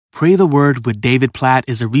Pray the Word with David Platt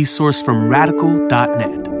is a resource from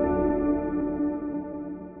Radical.net.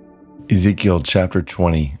 Ezekiel chapter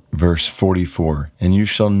 20, verse 44. And you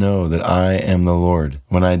shall know that I am the Lord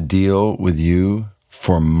when I deal with you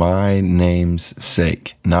for my name's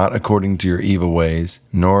sake, not according to your evil ways,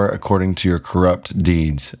 nor according to your corrupt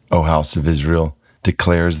deeds, O house of Israel,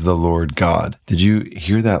 declares the Lord God. Did you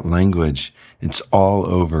hear that language? It's all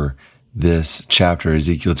over this chapter,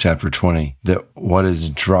 Ezekiel chapter 20, that what is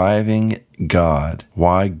driving God,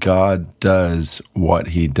 why God does what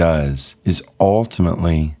he does, is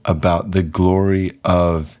ultimately about the glory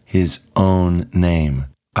of his own name.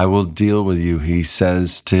 I will deal with you, he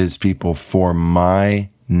says to his people, for my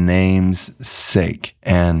name's sake.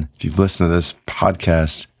 And if you've listened to this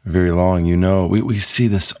podcast very long, you know we see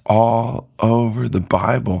this all over the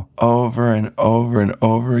Bible, over and over and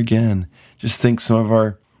over again. Just think some of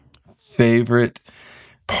our favorite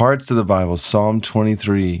parts of the Bible, Psalm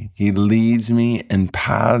 23, he leads me in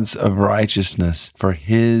paths of righteousness for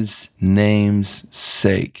his name's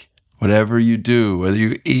sake. Whatever you do, whether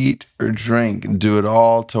you eat or drink, do it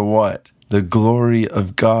all to what? The glory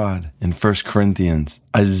of God. In 1 Corinthians,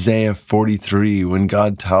 Isaiah 43, when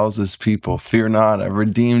God tells his people, fear not, I've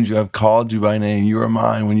redeemed you, I've called you by name, you are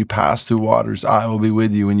mine. When you pass through waters, I will be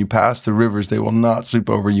with you. When you pass through rivers, they will not sweep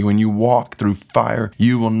over you. When you walk through fire,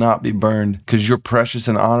 you will not be burned, because you're precious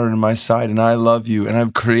and honored in my sight, and I love you, and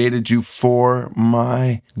I've created you for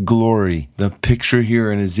my glory. The picture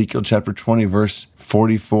here in Ezekiel chapter 20, verse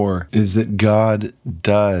 44 is that God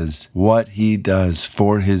does what he does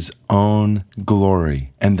for his own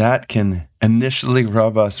glory. And that can initially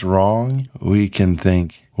rub us wrong. We can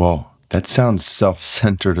think, well, that sounds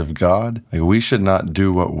self-centered of God. Like we should not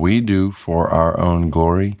do what we do for our own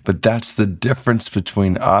glory. But that's the difference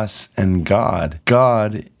between us and God.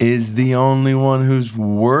 God is the only one who's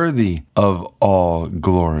worthy of all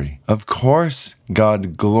glory. Of course,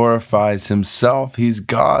 God glorifies himself. He's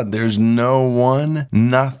God. There's no one,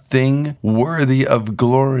 nothing worthy of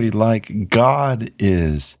glory like God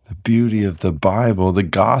is. The beauty of the Bible, the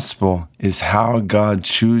gospel, is how God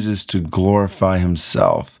chooses to glorify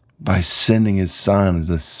himself by sending his son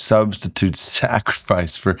as a substitute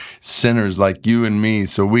sacrifice for sinners like you and me,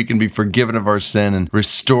 so we can be forgiven of our sin and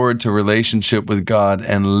restored to relationship with God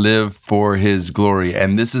and live for his glory.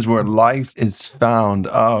 And this is where life is found.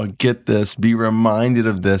 Oh, get this. Be reminded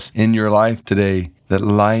of this in your life today, that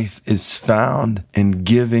life is found in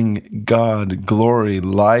giving God glory.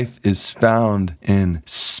 Life is found in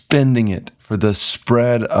spending it for the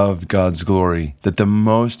spread of God's glory. That the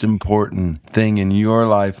most important thing in your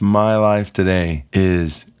life, my life today,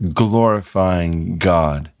 is glorifying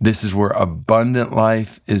God. This is where abundant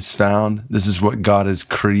life is found. This is what God has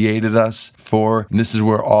created us for. And this is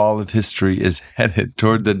where all of history is headed,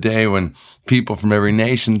 toward the day when people from every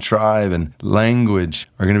nation, tribe, and language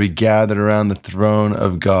are going to be gathered around the throne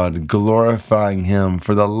of God, glorifying him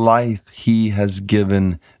for the life he has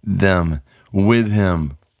given them with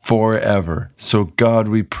him forever. So God,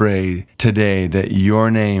 we pray today that your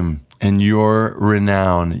name and your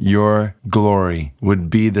renown, your glory would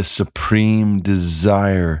be the supreme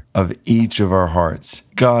desire of each of our hearts.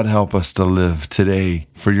 God, help us to live today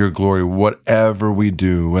for your glory, whatever we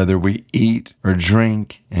do, whether we eat or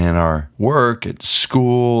drink, in our work, at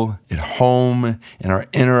school, at home, in our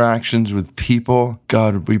interactions with people.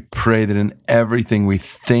 God, we pray that in everything we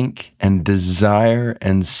think and desire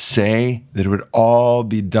and say, that it would all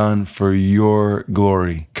be done for your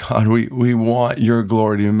glory. God, we want your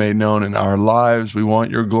glory to be made known in our lives. We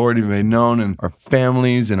want your glory to be made known in our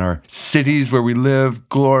families, in our cities where we live.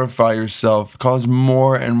 Glorify yourself. Cause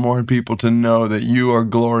more and more people to know that you are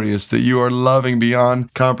glorious, that you are loving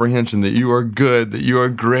beyond comprehension, that you are good, that you are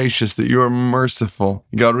gracious, that you are merciful.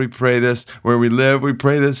 God, we pray this where we live. We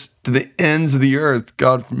pray this to the ends of the earth.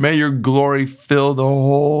 God, may your glory fill the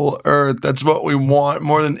whole earth. That's what we want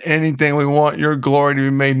more than anything. We want your glory to be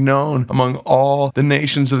made known among all the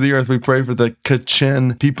nations of the earth. We pray for the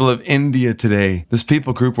Kachin people of India today, this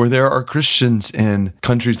people group where there are Christians in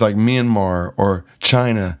countries like Myanmar or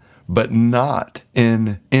China, but not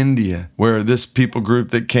in India, where this people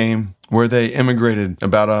group that came, where they immigrated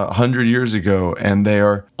about 100 years ago, and they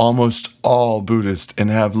are almost all Buddhist and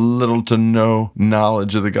have little to no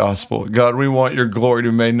knowledge of the gospel. God, we want your glory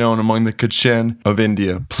to be made known among the Kachin of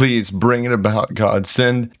India. Please bring it about, God.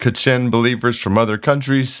 Send Kachin believers from other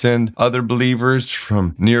countries, send other believers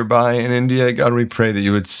from nearby in India. God, we pray that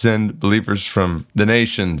you would send believers from the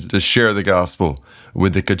nations to share the gospel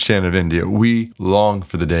with the Kachin of India. We long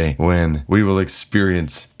for the day when we will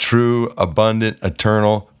experience true, abundant,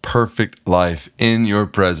 eternal, perfect life in your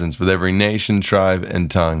presence with every nation, tribe, and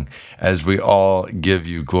tongue as we all give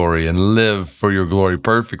you glory and live for your glory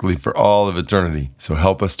perfectly for all of eternity. So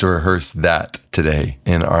help us to rehearse that today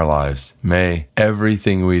in our lives. May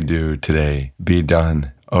everything we do today be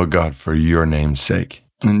done, oh God, for your name's sake.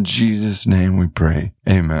 In Jesus' name we pray.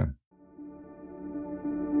 Amen.